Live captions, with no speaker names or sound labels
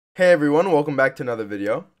Hey everyone, welcome back to another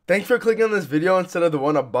video. Thanks for clicking on this video instead of the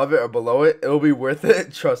one above it or below it. It'll be worth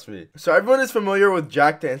it, trust me. So everyone is familiar with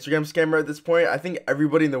Jack, the Instagram scammer at this point. I think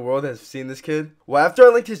everybody in the world has seen this kid. Well, after I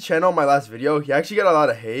linked his channel in my last video, he actually got a lot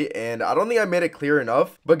of hate and I don't think I made it clear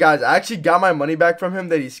enough. But guys, I actually got my money back from him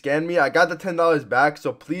that he scammed me. I got the $10 back,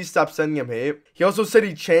 so please stop sending him hate. He also said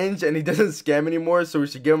he changed and he doesn't scam anymore, so we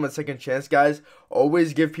should give him a second chance, guys.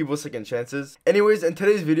 Always give people second chances. Anyways, in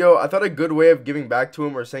today's video, I thought a good way of giving back to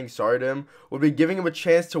him or saying sorry to him would be giving him a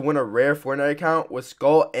chance to win a rare Fortnite account with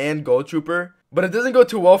Skull and Gold Trooper. But it doesn't go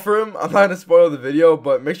too well for him. I'm not gonna spoil the video,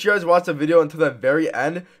 but make sure you guys watch the video until the very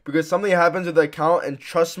end because something happens with the account and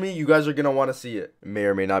trust me, you guys are gonna want to see it. May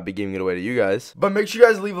or may not be giving it away to you guys. But make sure you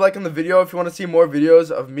guys leave a like on the video if you want to see more videos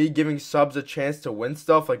of me giving subs a chance to win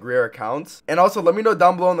stuff like rare accounts. And also let me know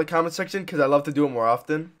down below in the comment section because I love to do it more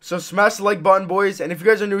often. So smash the like button, boys, and if you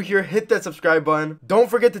guys are new here, hit that subscribe button. Don't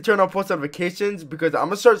forget to turn on post notifications because I'm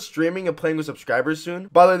gonna start streaming and playing with subscribers soon.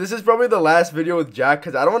 By the way, this is probably the last video with Jack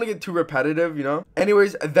because I don't want to get too repetitive, you know.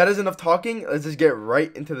 Anyways, that is enough talking. Let's just get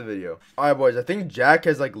right into the video. Alright, boys, I think Jack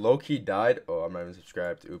has like low-key died. Oh, I'm not even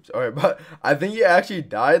subscribed. Oops. Alright, but I think he actually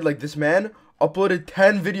died. Like, this man uploaded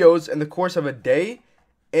 10 videos in the course of a day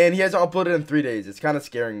and he hasn't uploaded in 3 days. It's kind of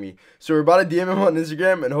scaring me. So we're about to DM him on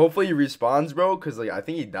Instagram and hopefully he responds, bro, because like I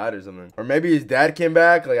think he died or something. Or maybe his dad came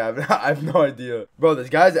back. Like, I have no idea. Bro, this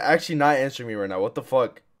guy's actually not answering me right now. What the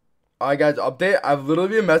fuck? Alright, guys, update. I've literally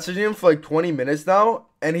been messaging him for like 20 minutes now,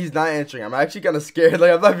 and he's not answering. I'm actually kind of scared.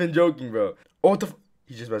 Like, I'm not even joking, bro. Oh, what the f—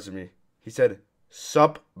 he just messaged me. He said,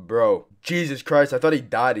 sup, bro. Jesus Christ, I thought he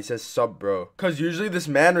died. He says, sup, bro. Because usually this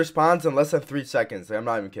man responds in less than 3 seconds. Like, I'm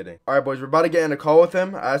not even kidding. Alright, boys, we're about to get in a call with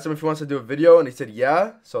him. I asked him if he wants to do a video, and he said,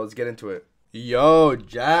 yeah. So let's get into it. Yo,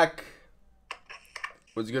 Jack.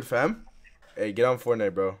 What's good, fam? Hey, get on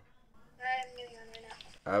Fortnite, bro.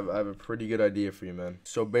 I have a pretty good idea for you, man.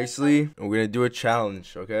 So basically, we're gonna do a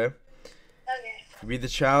challenge, okay? Okay. To beat the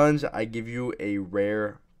challenge, I give you a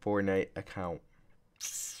rare Fortnite account.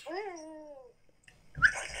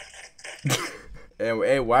 And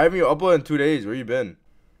hey, why haven't you uploaded in 2 days? Where you been?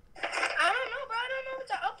 I don't know, bro. I don't know what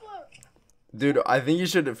to upload. Dude, I think you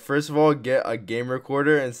should first of all get a game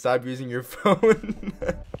recorder and stop using your phone.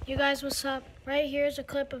 You guys, what's up? Right here is a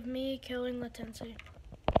clip of me killing Latency.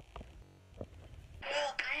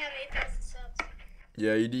 Well, I have 8,000 subs.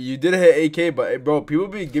 Yeah, you did hit 8K, but hey, bro, people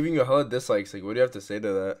be giving you hella dislikes. Like, what do you have to say to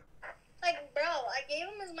that? Like, bro, I gave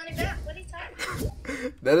him his money back. What are you talking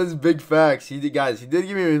about? That is big facts. He did, guys. He did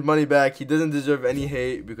give me his money back. He doesn't deserve any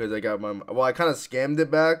hate because I got my. Well, I kind of scammed it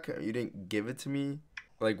back. You didn't give it to me.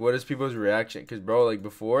 Like, what is people's reaction? Cause, bro, like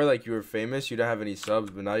before, like you were famous, you didn't have any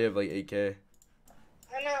subs, but now you have like 8K.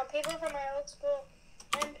 I know. People from my old school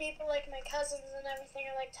and people like my cousins and everything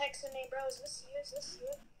are like texting me, bro. Is this you? Is this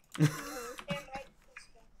you? Damn right.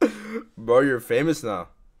 Bro, you're famous now.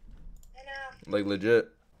 I know. Like legit.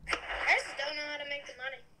 I just don't know how to make the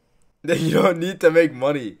money. You don't need to make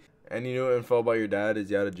money. Any new info about your dad? Is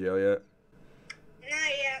he out of jail yet? Not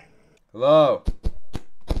yet. Hello.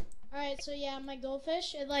 Alright, so yeah, my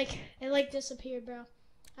goldfish, it disappeared, bro.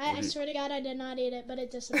 I swear to God I did not eat it, but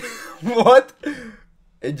it disappeared. What?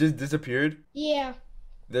 It just disappeared? Yeah.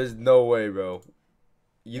 There's no way, bro.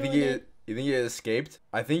 You think No, you think it escaped?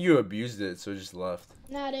 I think you abused it, so it just left.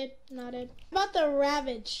 Not it. About the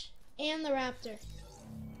Ravage and the Raptor.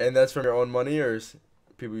 And that's from your own money or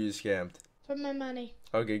people you scammed? From my money.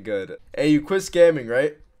 Okay, good. Hey, you quit scamming,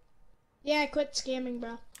 right? Yeah, I quit scamming,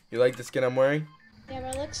 bro. You like the skin I'm wearing? Yeah, bro,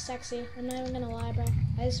 it looks sexy. I'm not even gonna lie, bro.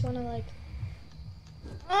 I just wanna like...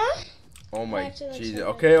 Oh my Actually, Jesus.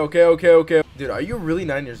 looks Okay. Dude, are you really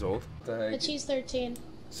 9 years old? What the heck? But she's 13.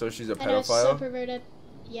 So she's a I know, it's so pedophile? perverted.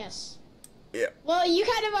 Yes. Yeah. Well, you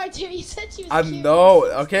kind of are too. You said she was I cute. know.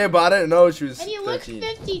 Okay, but I didn't know she was And you 13.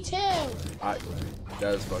 look 52.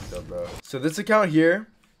 That is fucked up, bro. So this account here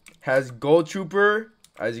has Gold Trooper,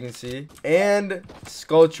 as you can see, and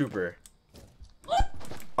Skull Trooper.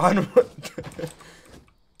 On what?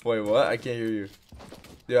 Wait, what? I can't hear you.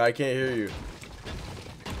 Dude, I can't hear you.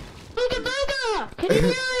 Booga booga! Can you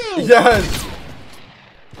hear me? Yes!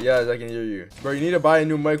 Yes, I can hear you. Bro, you need to buy a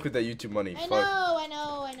new mic with that YouTube money. I Fuck. know.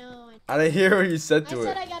 I didn't hear what you said I to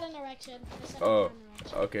said it. I got an erection. Oh,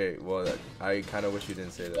 okay. Well, I kind of wish you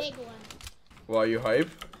didn't say that. Big one. Well, are you hype?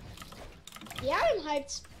 Yeah, I'm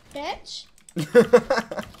hyped, bitch.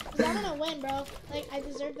 Cause I'm gonna win, bro. Like, I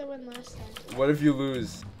deserved the win last time. What if you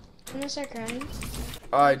lose? I'm gonna start crying.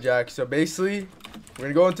 Alright, Jack. So basically, we're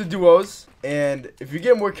gonna go into duos. And if you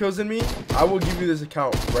get more kills than me, I will give you this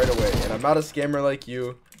account right away. And I'm not a scammer like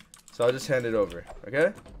you. So I'll just hand it over.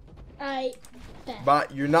 Okay? I bet.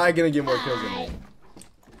 But you're not gonna get more kills than me.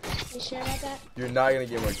 You sure about that? You're not gonna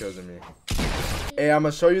get more kills than me. Hey, I'm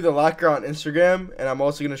gonna show you the locker on Instagram, and I'm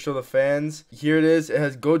also gonna show the fans. Here it is. It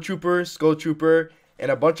has Gold Trooper, Skull Trooper,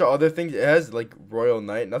 and a bunch of other things. It has like Royal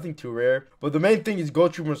Knight, nothing too rare. But the main thing is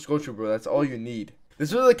Gold Trooper and Skull Trooper. That's all you need.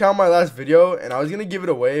 This was like my last video, and I was gonna give it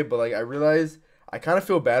away, but like I realized I kind of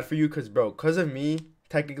feel bad for you, cause bro, cause of me,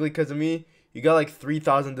 technically cause of me, you got like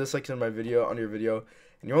 3,000 dislikes on my video, on your video,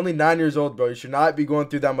 and you're only 9 years old, bro. You should not be going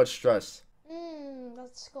through that much stress.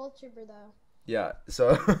 That's Skull Trooper though. Yeah,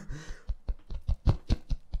 so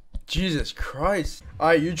Jesus Christ.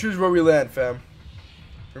 Alright, you choose where we land, fam.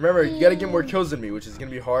 Remember, you gotta get more kills than me, which is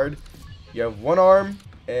gonna be hard. You have one arm,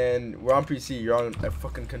 and we're on PC. You're on a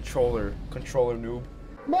fucking controller noob.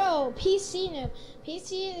 Bro, PC noob.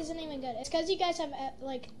 PC isn't even good. It's because you guys have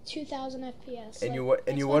like 2,000 FPS. And like,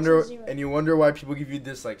 you Xbox wonder why people give you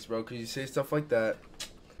dislikes, bro, because you say stuff like that.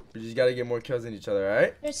 We just gotta get more kills than each other,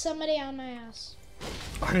 alright? There's somebody on my ass.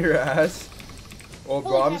 On your ass? Oh,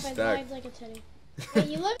 bro, I'm I stacked. dived like a titty. Wait,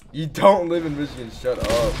 you live? You don't live in Michigan. Shut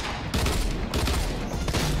up.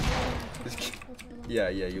 Yeah,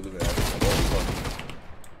 you live in Africa.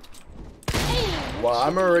 Hey, Well,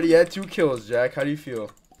 I'm already at 2 kills, Jack. How do you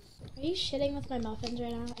feel? Are you shitting with my muffins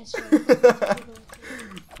right now? I swear.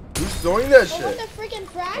 Who's throwing that Oh, what shit? the freaking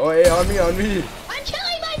frack? Oh, hey, on me. I'm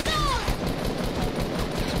killing myself!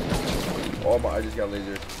 Oh my, I just got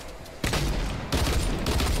lasered.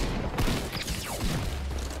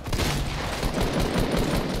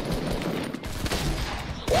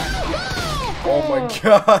 Oh my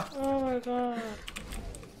god. Oh my god.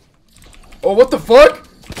 Oh, what the fuck?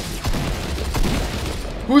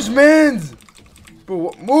 Who's mans?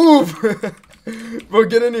 Bro, move! Bro,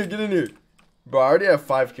 get in here. Bro, I already have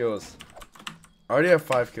 5 kills. Zach. Oh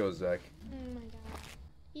my god.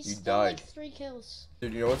 He's You still died. like 3 kills.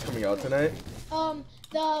 Dude, you know what's coming out tonight?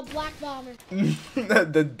 The Black Bomber.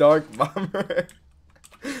 The Dark Bomber.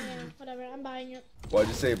 Yeah, whatever. I'm buying it. Why'd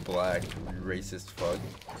you say black, you racist fuck?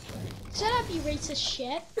 Shut up, you racist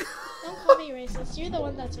shit. Don't call me racist. You're the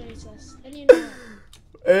one that's racist. And you know it.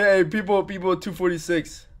 Hey, people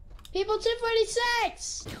 246. People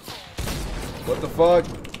 246! What the fuck?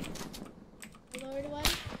 Lowered one.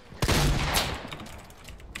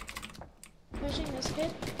 Pushing this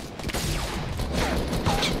kid.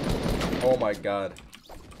 Oh my god.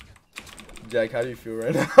 Jack, how do you feel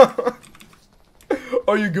right now?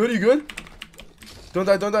 Oh, you good? Don't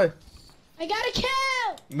die. I got a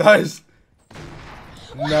kill! Nice.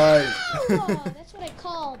 Nice. Wow! That's what I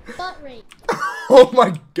call butt rape. Oh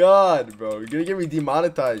my god, bro. You're gonna get me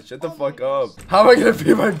demonetized. Shut the Oh my fuck gosh. up. How am I gonna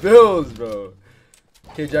pay my bills, bro?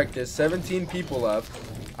 Okay, Jack, there's 17 people left.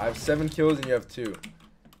 I have 7 kills and you have 2.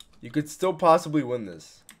 You could still possibly win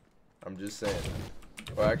this. I'm just saying.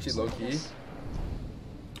 Or actually, low key.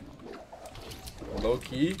 Low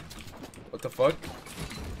key? What the fuck?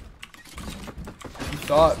 You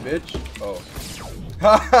thought, bitch? Oh.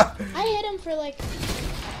 I hit him for like.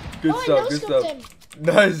 Good Oh, I stuff, good no-scoped stuff. him.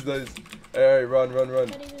 Nice. Alright, run.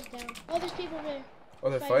 But he was down. Oh, there's people there. Oh,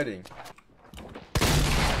 they're Fighting. fighting.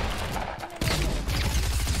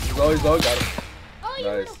 He's low, got him. Oh, you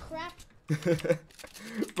Nice. little crap.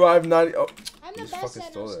 Bro, I have 90. Oh, I'm the just best fucking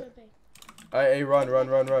at stole it. no-scoping. Alright, hey, run. I'm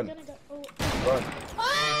gonna go. Oh. Run.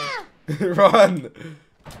 Ah! Run.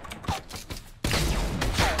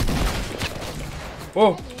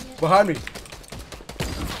 Whoa, behind me.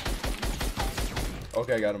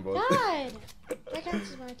 Okay, I got them both. God! That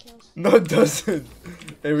counts as my kills. No, it doesn't.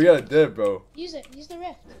 Hey, we got a dip, bro. Use it. Use the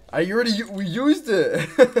rift. We used it.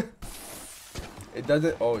 It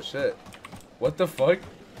doesn't. Oh shit. What the fuck?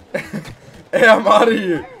 Hey, I'm out of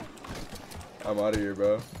here. I'm out of here,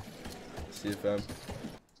 bro. See you, fam. This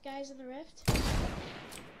guy's in the rift.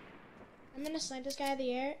 I'm gonna snipe this guy in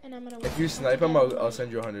the air, and I'm gonna. If you snipe him, I'll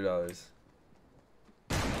send you $100.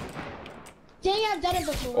 Dang, I've done it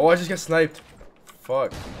before. Oh, I just got sniped.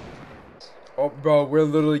 Fuck. Oh, bro, we're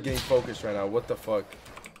literally getting focused right now. What the fuck?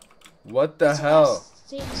 What the hell?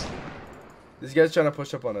 This guy's trying to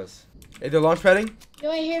push up on us. Hey, they're launch padding? Do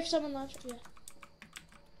I hear if someone launched?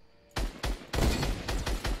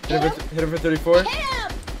 Yeah. Hit him for 34. Hit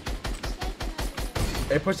him!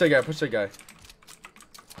 Hey, push that guy.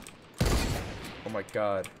 Oh my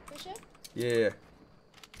god. Push him? Yeah.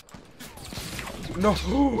 No.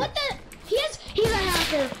 What the? He's a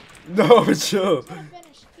hacker. No, chill.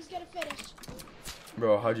 He's gonna finish.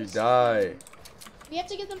 Bro, how'd you die? We have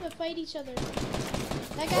to get them to fight each other.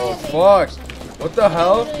 That guy Oh, has aimbot fuck. or something. What the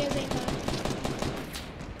hell? Literally has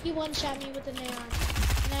aimbot. He one-shot me with an AR.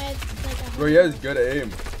 And I had like a Bro, he has good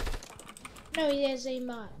aim. No, he has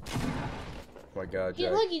aimbot. Oh my god, He,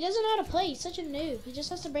 Jack. look, he doesn't know how to play. He's such a noob. He just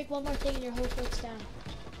has to break one more thing and your whole foot's down.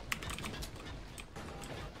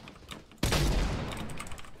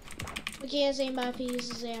 think he has aimbot if he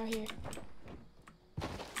uses AR here.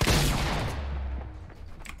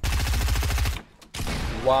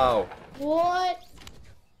 Wow. What?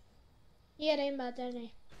 He had aimbot, didn't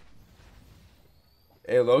he?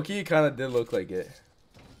 Hey, Loki, it kind of did look like it.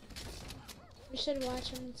 We should watch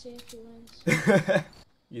him and see if he wins.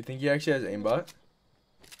 You think he actually has aimbot?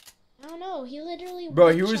 I don't know. He literally. Bro,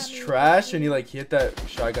 he one-shot was me trash with and he like hit that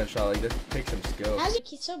shotgun shot. Like, that takes some skill. How's he?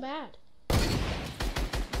 He's so bad.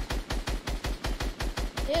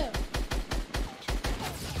 Ew.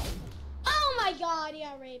 Oh my god, he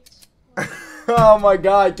got raped. Oh my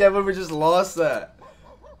god, I can't believe we just lost that.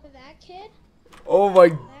 To that kid? Oh my,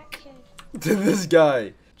 That kid. to this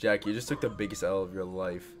guy. Jack, you just took the biggest L of your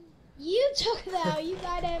life. You took that. You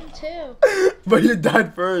died to him too. But you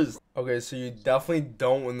died first. Okay, so you definitely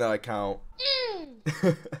don't win that account.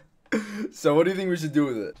 So what do you think we should do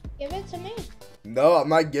with it? Give it to me. No, I'm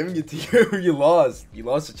not giving it to you. You lost. You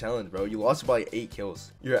lost the challenge, bro. You lost by like 8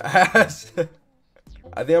 kills. Your ass.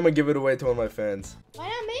 I think I'm gonna give it away to one of my fans. Why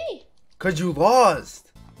not me? Cause you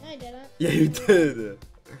lost. No, I didn't. Yeah, you did.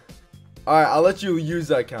 Alright, I'll let you use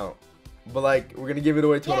that account. But like, we're gonna give it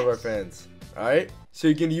away to one of our Yes. fans. Alright? So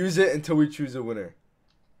you can use it until we choose a winner.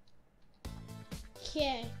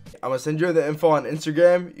 Okay. I'm gonna send you the info on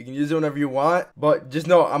Instagram. You can use it whenever you want. But just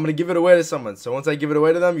know, I'm gonna give it away to someone. So once I give it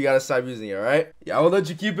away to them, you gotta stop using it, alright? Yeah, I will let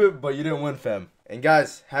you keep it, but you didn't win, fam. And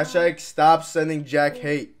guys, hashtag stop sending Jack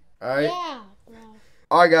hate. Alright? Yeah, bro.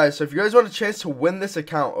 Alright guys, so if you guys want a chance to win this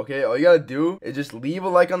account, okay, all you gotta do is just leave a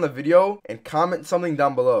like on the video and comment something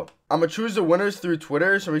down below. I'm gonna choose the winners through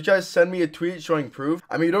Twitter, so if you guys send me a tweet showing proof,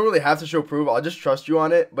 I mean, you don't really have to show proof, I'll just trust you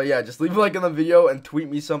on it, but yeah, just leave a like on the video and tweet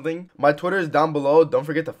me something. My Twitter is down below, don't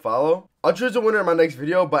forget to follow. I'll choose the winner in my next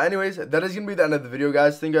video, but anyways, that is gonna be the end of the video,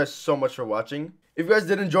 guys. Thank you guys so much for watching. If you guys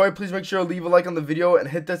did enjoy, please make sure to leave a like on the video and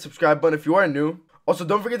hit that subscribe button if you are new. Also,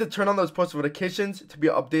 don't forget to turn on those post notifications to be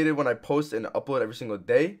updated when I post and upload every single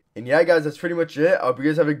day. And yeah, guys, that's pretty much it. I hope you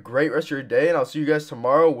guys have a great rest of your day, and I'll see you guys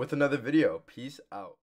tomorrow with another video. Peace out.